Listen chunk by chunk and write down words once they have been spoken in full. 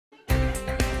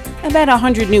About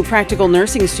 100 new practical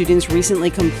nursing students recently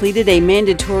completed a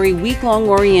mandatory week-long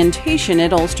orientation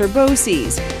at Ulster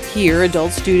BOCES. Here,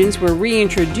 adult students were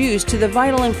reintroduced to the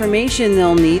vital information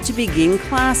they'll need to begin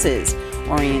classes.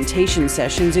 Orientation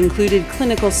sessions included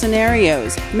clinical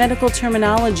scenarios, medical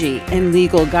terminology, and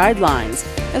legal guidelines,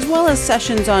 as well as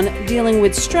sessions on dealing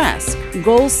with stress,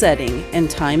 goal setting, and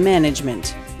time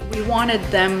management. We wanted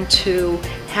them to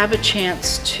have a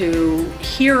chance to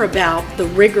hear about the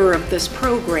rigor of this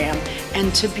program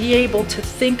and to be able to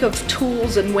think of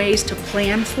tools and ways to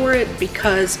plan for it,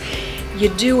 because you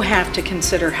do have to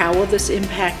consider how will this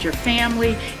impact your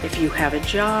family, if you have a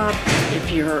job, if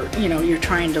you're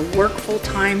trying to work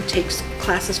full-time, take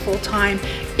classes full-time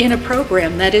in a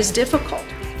program that is difficult.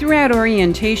 Throughout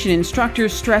orientation,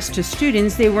 instructors stressed to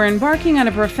students they were embarking on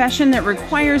a profession that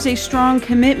requires a strong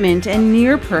commitment and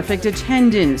near-perfect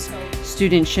attendance.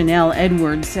 Student Chanel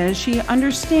Edwards says she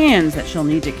understands that she'll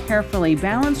need to carefully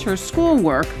balance her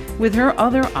schoolwork with her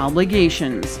other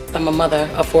obligations. I'm a mother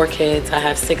of 4 kids. I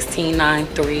have 16, 9,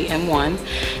 3, and 1.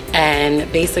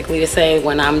 And basically to say,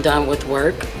 when I'm done with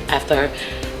work, after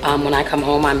when I come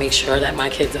home, I make sure that my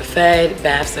kids are fed,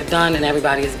 baths are done, and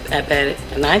everybody's at bed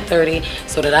at 9:30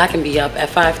 so that I can be up at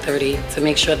 5:30 to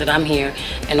make sure that I'm here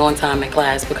and on time at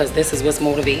class, because this is what's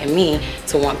motivating me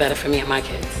to want better for me and my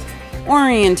kids.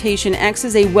 Orientation acts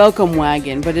as a welcome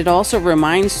wagon, but it also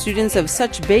reminds students of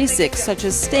such basics such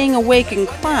as staying awake in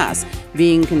class,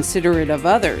 being considerate of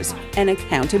others, and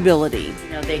accountability.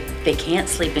 You know, they can't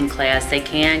sleep in class, they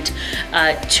can't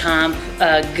chomp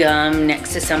gum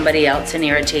next to somebody else and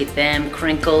irritate them,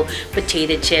 crinkle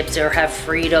potato chips or have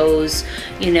Fritos.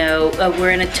 You know, we're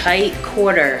in a tight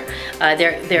quarter.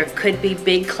 There could be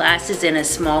big classes in a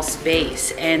small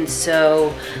space, and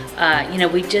so you know,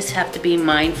 we just have to be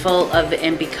mindful of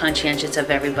and be conscientious of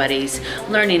everybody's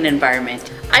learning environment.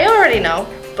 I already know,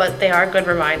 but they are good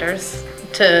reminders.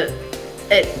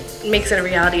 It makes it a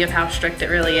reality of how strict it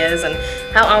really is and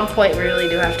how on point we really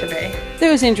do have to be.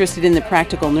 Those interested in the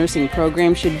practical nursing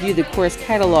program should view the course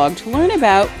catalog to learn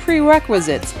about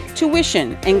prerequisites,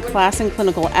 tuition, and class and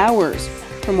clinical hours.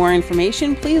 For more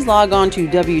information, please log on to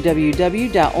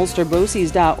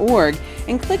www.ulsterboces.org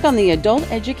and click on the Adult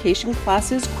Education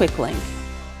Classes quick link.